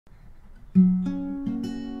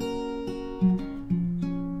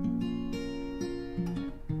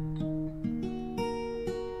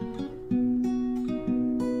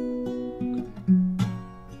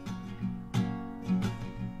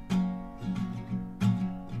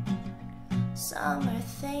summer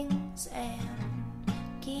things and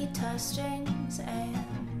guitar strings and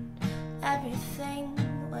everything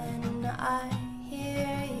when I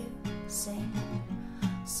hear you sing.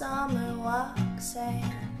 Summer walks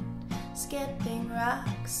and skipping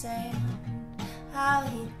rocks and how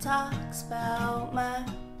he talks about my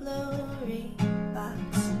blue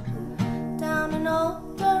Reeboks. Down an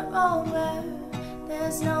old dirt road where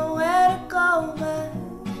there's nowhere to go but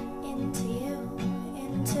into you,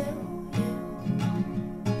 into you.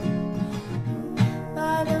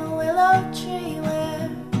 By the willow tree where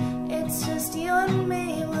it's just you and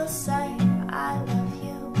me, we'll say I love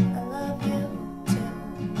you too.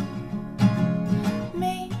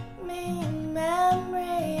 Meet me in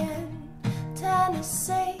memory in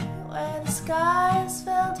Tennessee, where the sky is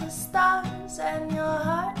filled with stars and your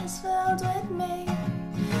heart is filled with me.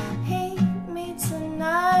 Heat me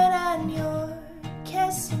tonight and you're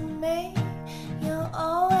kissing me. You'll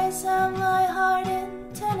always have my heart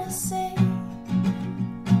in Tennessee.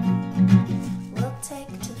 We'll take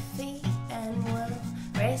 2 feet and we'll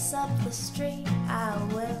race up the street. I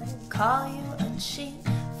will call you a cheat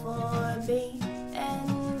for being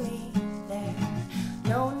me there.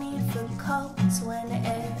 No need for coats when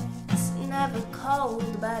it's never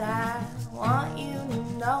cold, but I want you to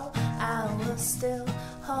know I will still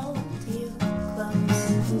hold you close.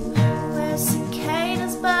 Where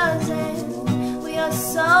cicadas buzzing, we are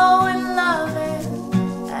so in love, and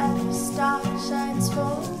every star shines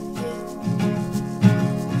for you.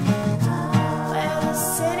 Where the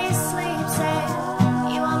city sleeps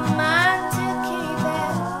and you are mine to keep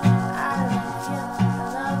it. I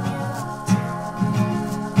love you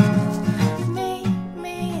too. Meet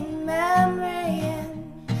me in memory in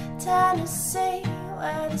Tennessee,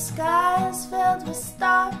 where the sky is filled with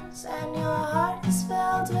stars and your heart is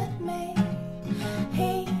filled with me.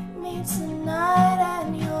 Heat me tonight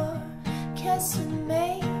and you're kissing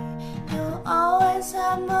me. You'll always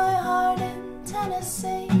have my heart in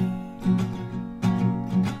Tennessee.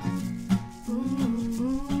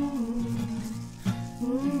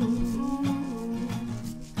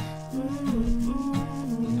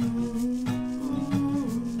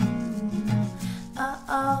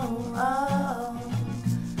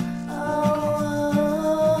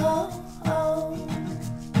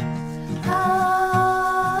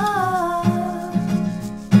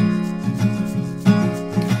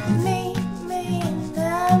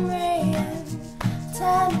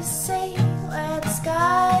 Tennessee, where the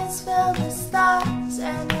sky is filled with stars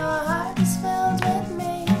and your heart is filled with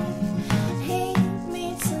me. Heat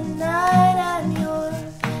me tonight and you're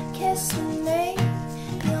kissing me.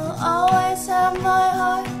 You'll always have my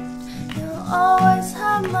heart. You'll always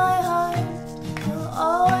have my heart. You'll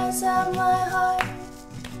always have my heart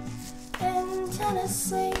in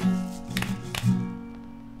Tennessee.